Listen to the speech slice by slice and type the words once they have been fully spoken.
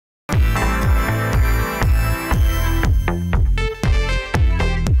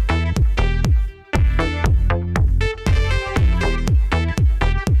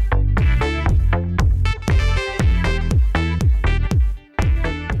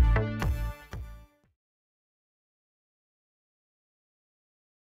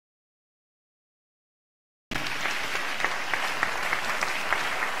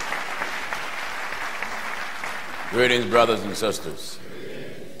Greetings, brothers and sisters.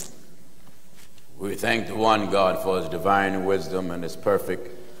 We thank the one God for his divine wisdom and his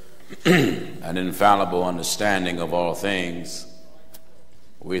perfect and infallible understanding of all things.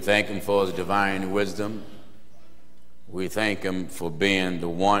 We thank him for his divine wisdom. We thank him for being the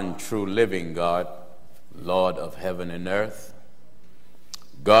one true living God, Lord of heaven and earth.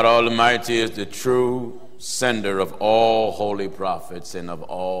 God Almighty is the true sender of all holy prophets and of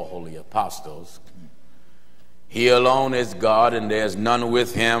all holy apostles. He alone is God, and there's none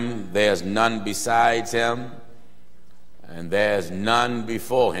with him, there's none besides him, and there's none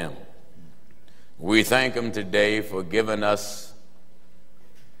before him. We thank him today for giving us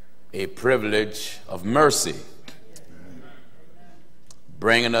a privilege of mercy,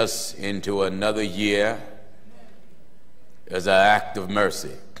 bringing us into another year as an act of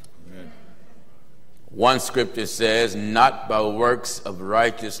mercy. Amen. One scripture says, not by works of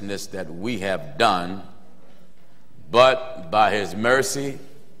righteousness that we have done, but by his mercy,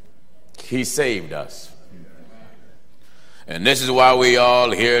 he saved us. And this is why we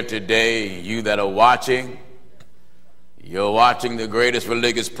all here today, you that are watching, you're watching the greatest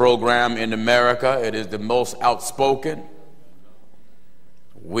religious program in America. It is the most outspoken.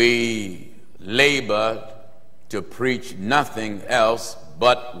 We labor to preach nothing else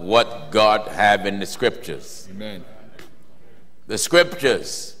but what God have in the scriptures. Amen. The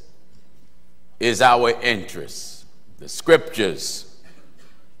scriptures is our interest. The scriptures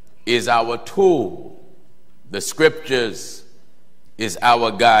is our tool. The scriptures is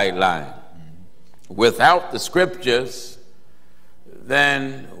our guideline. Without the scriptures,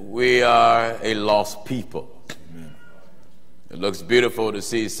 then we are a lost people. Amen. It looks beautiful to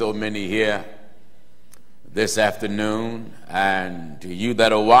see so many here this afternoon, and to you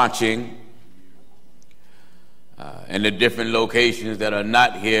that are watching in the different locations that are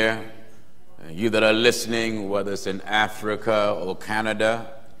not here, you that are listening, whether it's in Africa or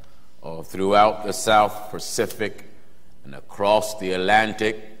Canada or throughout the South Pacific and across the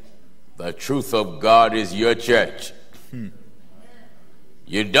Atlantic, the truth of God is your church.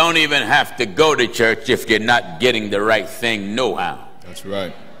 You don't even have to go to church if you're not getting the right thing nohow. That's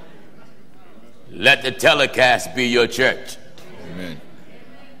right. Let the telecast be your church. Amen.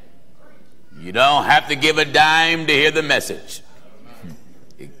 You don't have to give a dime to hear the message.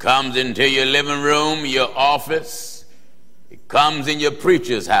 It comes into your living room, your office. It comes in your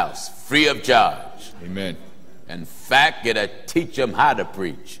preacher's house, free of charge. Amen. In fact, it'll teach them how to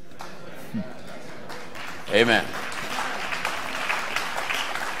preach. Amen.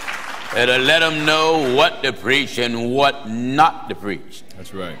 It'll let them know what to preach and what not to preach.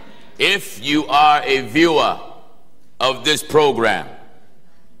 That's right. If you are a viewer of this program,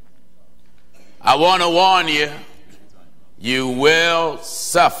 I want to warn you, you will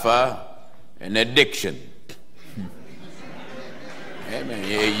suffer an addiction.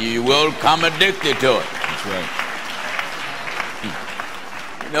 Amen. You will come addicted to it. That's right.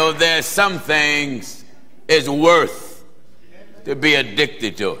 You know, there's some things it's worth to be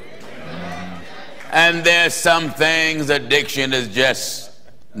addicted to it. And there's some things addiction is just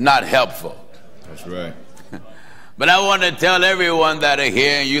not helpful. That's right. But I want to tell everyone that are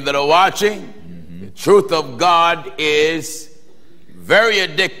here and you that are watching, the truth of God is very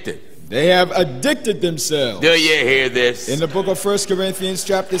addictive. They have addicted themselves. Do you hear this? In the book of 1 Corinthians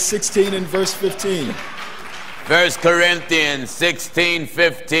chapter 16 and verse 15. 1 Corinthians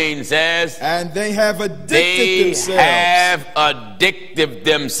 16:15 says, and they have addicted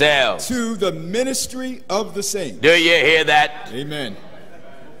themselves to the ministry of the saints. Do you hear that? Amen.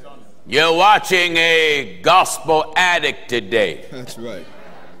 You're watching a gospel addict today. That's right.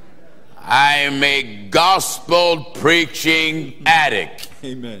 I'm a gospel preaching addict.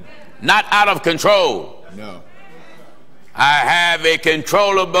 Amen. Not out of control. No. I have a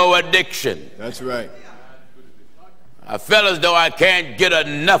controllable addiction. That's right. I feel as though I can't get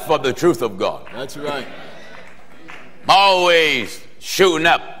enough of the truth of God. That's right. I'm always shooting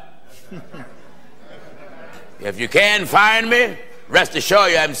up. If you can't find me, rest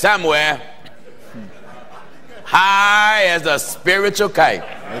assured you I'm somewhere high as a spiritual kite.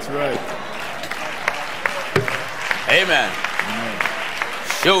 That's right. Amen.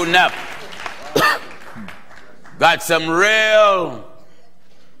 Shooting up. Got some real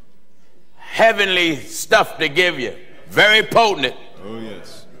heavenly stuff to give you. Very potent. Oh,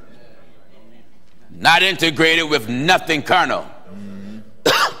 yes. Not integrated with nothing carnal.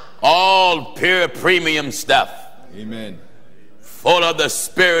 All pure premium stuff. Amen. Full of the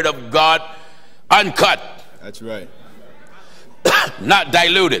Spirit of God, uncut. That's right. Not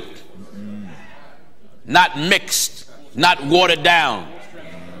diluted. Not mixed. Not watered down.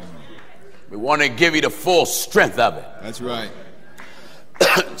 We want to give you the full strength of it. That's right.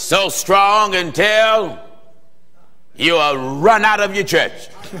 So strong until you will run out of your church.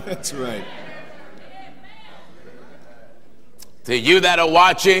 That's right. To you that are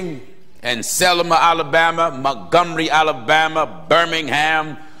watching in Selma, Alabama, Montgomery, Alabama,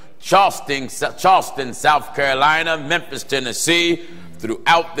 Birmingham, Charleston, South Carolina, Memphis, Tennessee,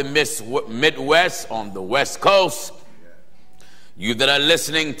 throughout the Midwest, on the West Coast, you that are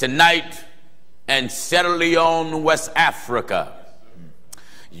listening tonight in Sierra Leone, West Africa,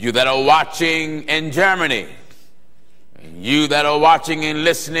 you that are watching in Germany, you that are watching and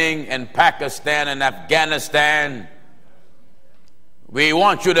listening in Pakistan and Afghanistan, we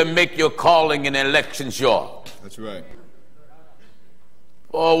want you to make your calling and election sure. That's right.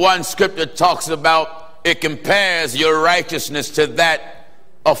 Or one scripture talks about, it compares your righteousness to that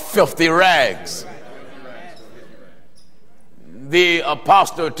of filthy rags. The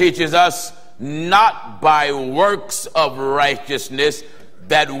apostle teaches us not by works of righteousness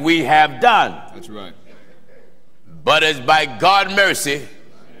that we have done. That's right. But as by God's mercy,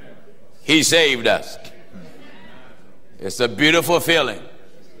 he saved us. It's a beautiful feeling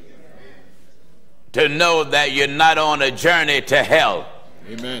to know that you're not on a journey to hell.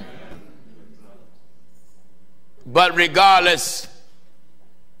 Amen. But regardless,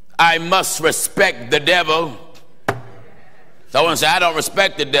 I must respect the devil. Someone say, I don't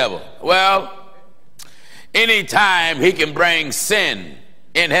respect the devil. Well, anytime he can bring sin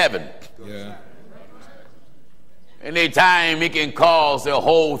in heaven, yeah. Anytime he can cause a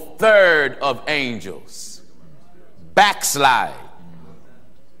whole third of angels backslide,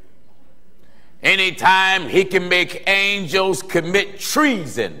 anytime he can make angels commit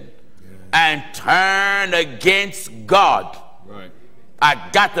treason and turn against God, right. I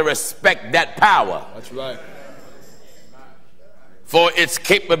got to respect that power. That's right. For its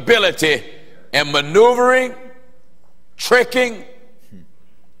capability in maneuvering, tricking,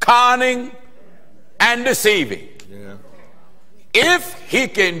 conning, and deceiving. Yeah. If he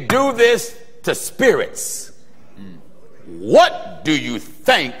can do this to spirits, what do you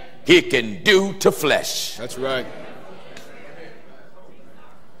think he can do to flesh? That's right.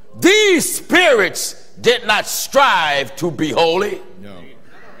 These spirits did not strive to be holy. No.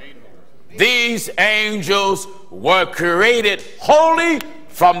 These angels were created holy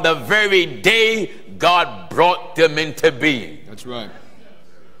from the very day God brought them into being. That's right.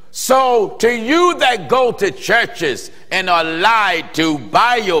 So to you that go to churches and are lied to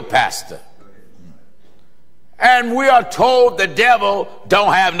by your pastor, and we are told the devil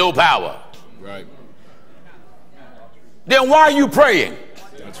don't have no power, Right. then why are you praying?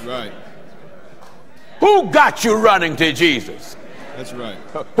 That's right. Who got you running to Jesus? That's right.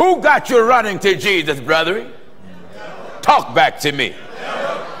 Who got you running to Jesus, brethren? Talk back to me.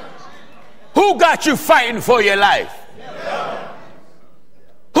 Who got you fighting for your life?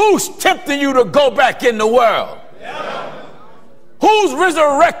 Who's tempting you to go back in the world? Who's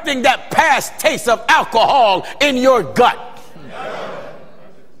resurrecting that past taste of alcohol in your gut?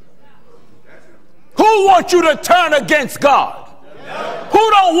 Who wants you to turn against God?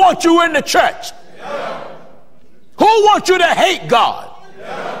 Who don't want you in the church? Who wants you to hate God?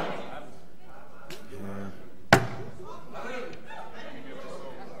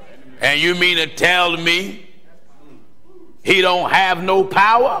 And you mean to tell me he don't have no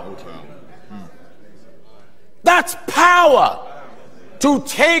power? That's power to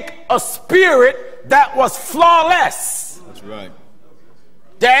take a spirit that was flawless. That's right.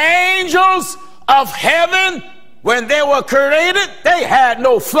 The angels of heaven, when they were created, they had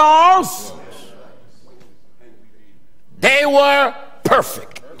no flaws. They were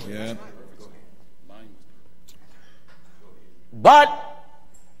perfect. Yeah. But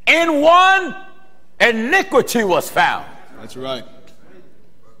in one, iniquity was found. That's right.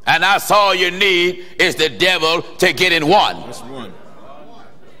 And that's all you need is the devil to get in one. That's one.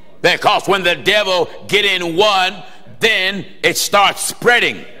 Because when the devil get in one, then it starts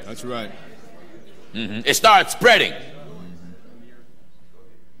spreading. That's right. It starts spreading.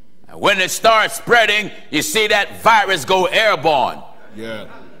 And when it starts spreading, you see that virus go airborne. Yeah.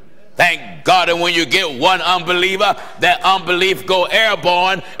 Thank God. And when you get one unbeliever, that unbelief go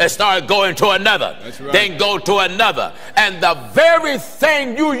airborne and start going to another. That's right. Then go to another. And the very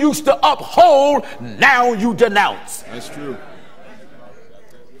thing you used to uphold, now you denounce. That's true.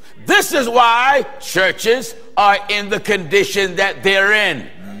 This is why churches are in the condition that they're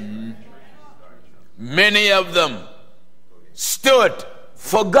in. Many of them stood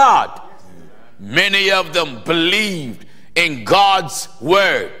for God. Many of them believed in God's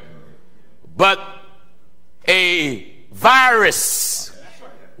word. But a virus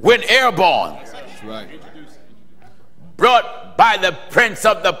went airborne. That's right. Brought by the prince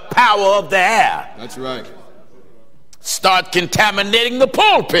of the power of the air. That's right. Start contaminating the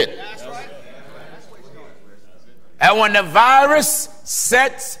pulpit. And when the virus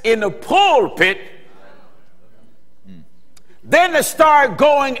sets in the pulpit, then it start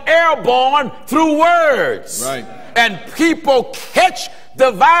going airborne through words. Right. And people catch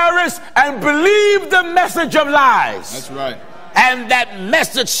the virus and believe the message of lies. That's right. And that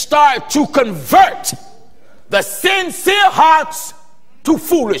message start to convert the sincere hearts to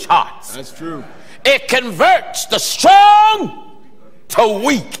foolish hearts. That's true. It converts the strong to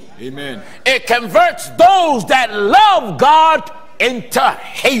weak. Amen. It converts those that love God into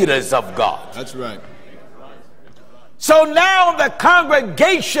haters of God. That's right. So now the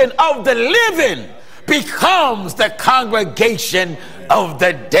congregation of the living becomes the congregation of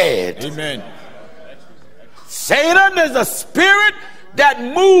the dead. Amen. Satan is a spirit that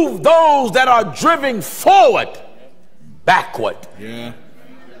moves those that are driven forward, backward. Yeah.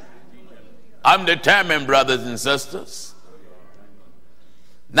 I'm determined, brothers and sisters,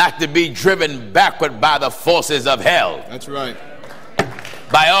 not to be driven backward by the forces of hell. That's right.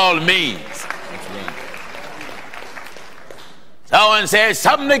 By all means. That's right. Someone says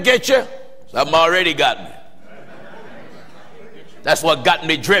something to get you, something already got me. That's what got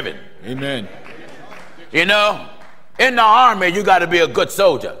me driven. Amen. You know, in the army, you got to be a good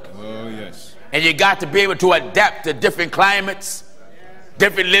soldier. Oh, yes. And you got to be able to adapt to different climates,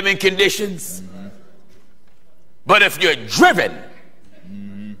 different living conditions. But if you're driven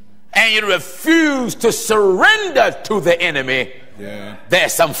and you refuse to surrender to the enemy,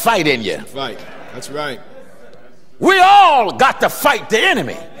 there's some fight in you. Fight. That's right. We all got to fight the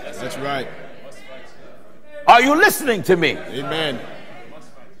enemy. That's right. Are you listening to me? Amen.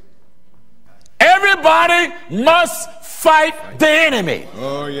 Everybody must fight the enemy.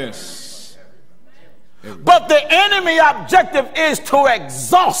 Oh, yes. But the enemy objective is to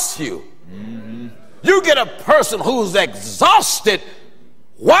exhaust you. You get a person who's exhausted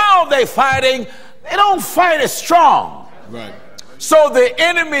while they're fighting, they don't fight as strong. Right. So the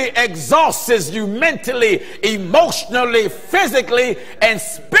enemy exhausts you mentally, emotionally, physically, and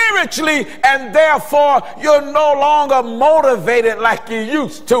spiritually, and therefore you're no longer motivated like you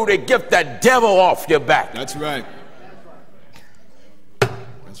used to get the devil off your back. That's right.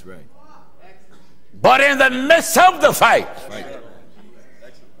 That's right. But in the midst of the fight,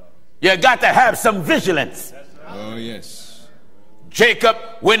 you got to have some vigilance. Oh, yes. Jacob,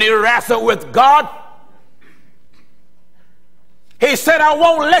 when he wrestled with God, he said, I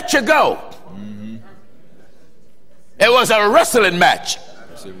won't let you go. It was a wrestling match.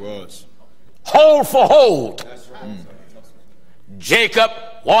 Yes, it was. Hold for hold. Jacob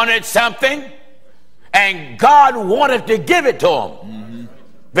wanted something, and God wanted to give it to him.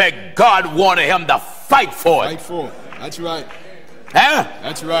 But God wanted him to fight for it. Fight for it. That's right. Huh?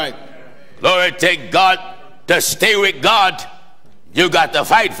 That's right. Glory to God. To stay with God, you got to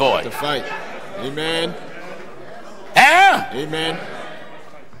fight for it. To fight. Amen. Huh? Amen.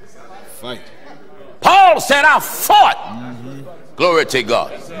 Fight. Paul said, I fought. Glory to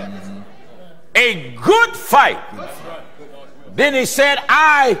God. A good fight. Then he said,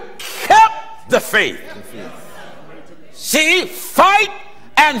 I kept the faith. See, fight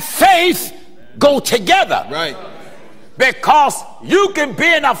and faith go together. Right. Because you can be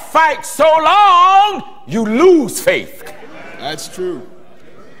in a fight so long, you lose faith. That's true.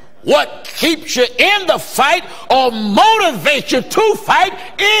 What keeps you in the fight or motivates you to fight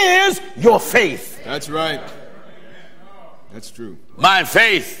is your faith. That's right. That's true. My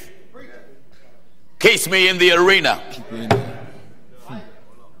faith keeps me in the arena. Keep me in there.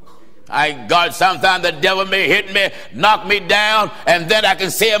 God, sometimes the devil may hit me, knock me down, and then I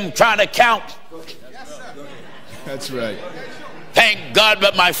can see him trying to count. That's right. Thank God,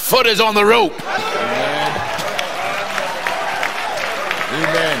 but my foot is on the rope. Amen.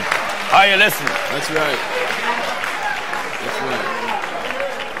 Amen. Are you listening? That's right. That's right.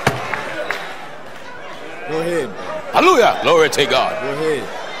 Go ahead. Hallelujah. Glory to God. Go ahead.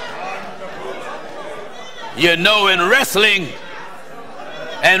 You know, in wrestling,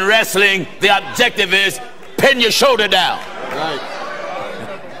 the objective is pin your shoulder down. Right.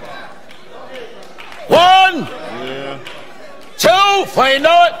 One, Yeah. two, before you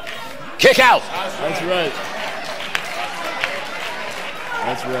know it, kick out. That's right.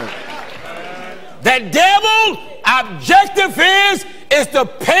 That's right. The devil objective is to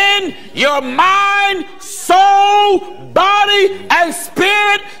pin your mind, soul, body, and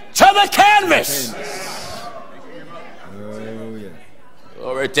spirit to the canvas. Oh, yeah.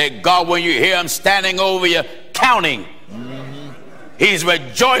 Glory to God. When you hear him standing over you counting, He's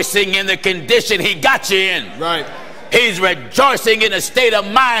rejoicing in the condition he got you in. Right. He's rejoicing in the state of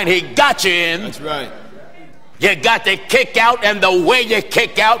mind he got you in. That's right. You got to kick out, and the way you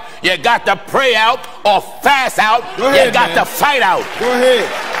kick out, you got to pray out or fast out. Go ahead, you got to fight out. Go ahead.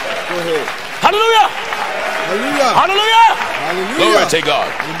 Go ahead. Hallelujah. Hallelujah. Hallelujah. Hallelujah. Glory to God.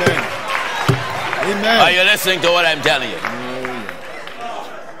 Amen. Amen. Are you listening to what I'm telling you?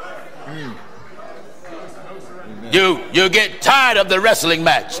 You get tired of the wrestling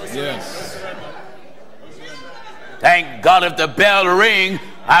match. Yes. Thank God if the bell ring,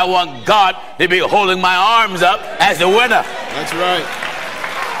 I want God to be holding my arms up as the winner. That's right.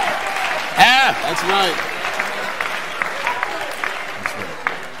 Yeah. That's right.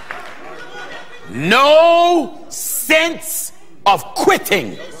 No sense of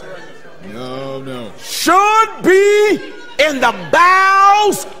quitting. No. Should be in the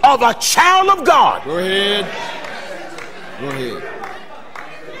bowels of a child of God. Go ahead. Go ahead.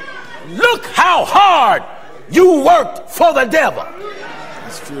 Look how hard you worked for the devil.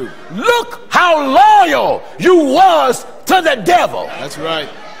 That's true. Look how loyal you was to the devil. That's right.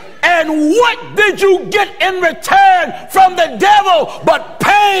 And what did you get in return from the devil but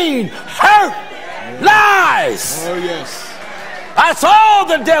pain, hurt, lies? Oh, yes. That's all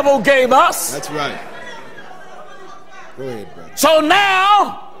the devil gave us. That's right. Go ahead, brother. So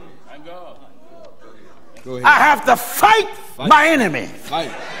now Go ahead. I have to fight my enemy.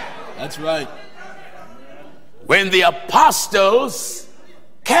 Fight. That's right. When the apostles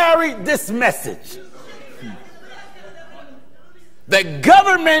carried this message, the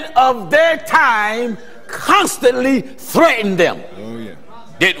government of their time constantly threatened them. Oh, yeah.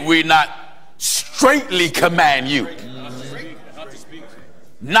 Did we not straightly command you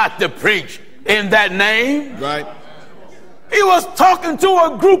not to preach in that name? Right. He was talking to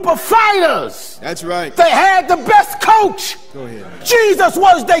a group of fighters. That's right. They had the best coach. Go ahead. Jesus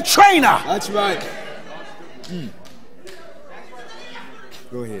was their trainer. That's right.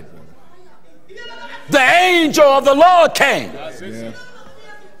 Go ahead, brother. The angel of the Lord came, Yeah.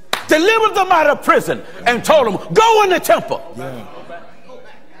 delivered them out of prison, and told them, go in the temple Yeah.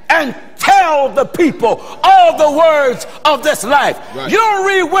 and tell the people all the words of this life. Right. You don't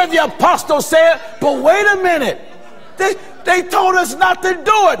read where the apostle said, but wait a minute. They told us not to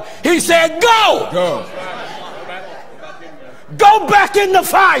do it. He said, go. Go. Go back in the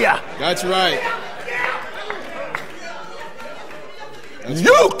fire. That's right.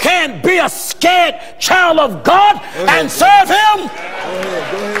 You can't be a scared child of God and serve him. Go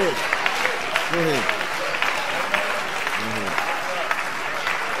ahead. Go ahead. Go ahead.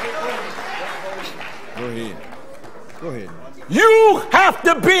 Go ahead. Go ahead. You have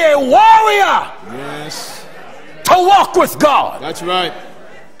to be a warrior Yes. to walk with God. That's right.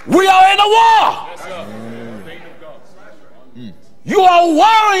 We are in a war. You are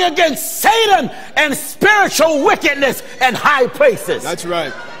warring against Satan and spiritual wickedness in high places. That's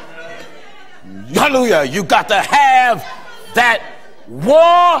right. Hallelujah. You got to have that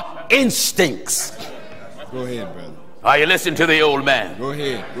war instincts. Go ahead, brother. Are you listening to the old man? Go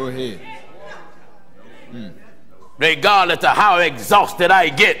ahead. Go ahead. Regardless of how exhausted I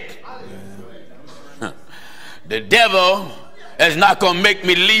get, the devil is not going to make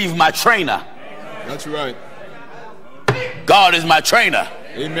me leave my trainer. That's right. God is my trainer.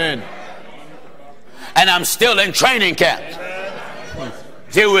 Amen. And I'm still in training camp.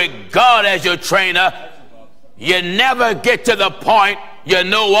 See, with God as your trainer, you never get to the point you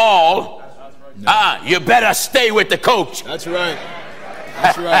know all. You better stay with the coach. That's right.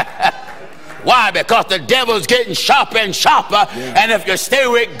 That's right. Why? Because the devil's getting sharper and sharper. Yeah. And if you stay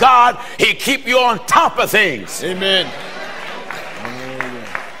with God, he keep you on top of things. Amen.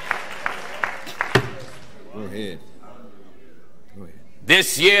 Go ahead. Go ahead.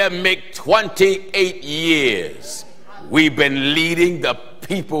 This year make 28 years we've been leading the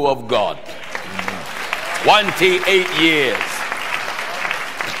people of God. 28 years.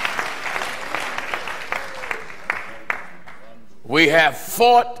 We have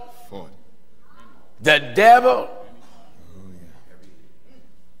fought the devil.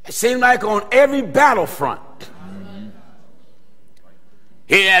 It seemed like on every battlefront.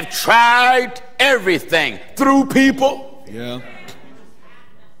 He have tried everything through people. Yeah.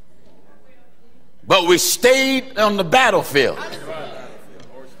 But we stayed on the battlefield.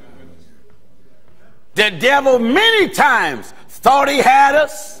 The devil many times thought he had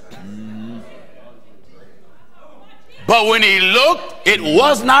us. But when he looked, it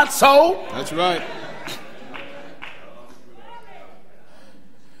was not so. That's right.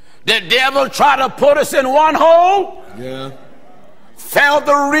 The devil tried to put us in one hole. Yeah. Failed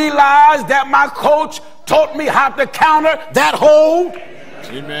to realize that my coach taught me how to counter that hold.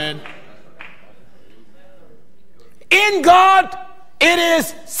 Amen. In God, it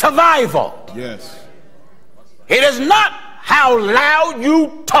is survival. Yes. It is not how loud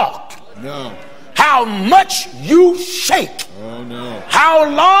you talk, No. how much you shake, Oh, no. how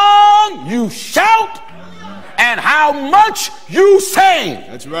long you shout, and how much you sing.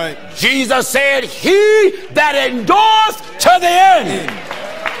 That's right. Jesus said, he that endures to the end,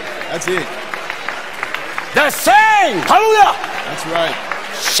 That's it. the same, hallelujah, That's right.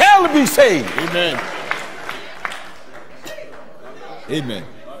 shall be saved. Amen. Amen.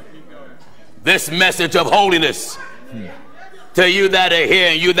 This message of holiness to you that are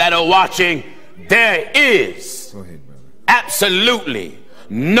here and you that are watching, there is Go ahead, brother. absolutely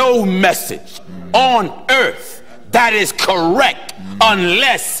no message on earth that is correct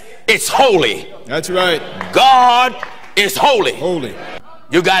unless it's holy. That's right. God is holy. Holy.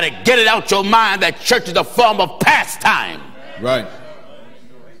 You got to get it out your mind that church is a form of pastime. Right.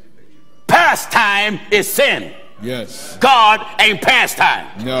 Pastime is sin. Yes. God ain't pastime.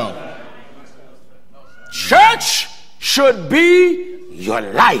 No. Church should be your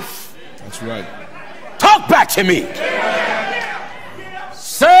life. That's right. Talk back to me.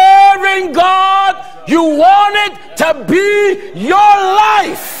 Serving God, you want it to be your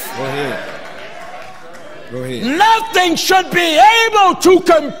life. Go ahead. Go ahead. Nothing should be able to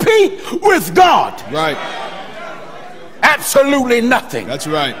compete with God. Right. Absolutely nothing. That's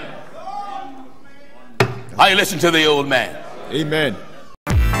right. I listen to the old man. Amen.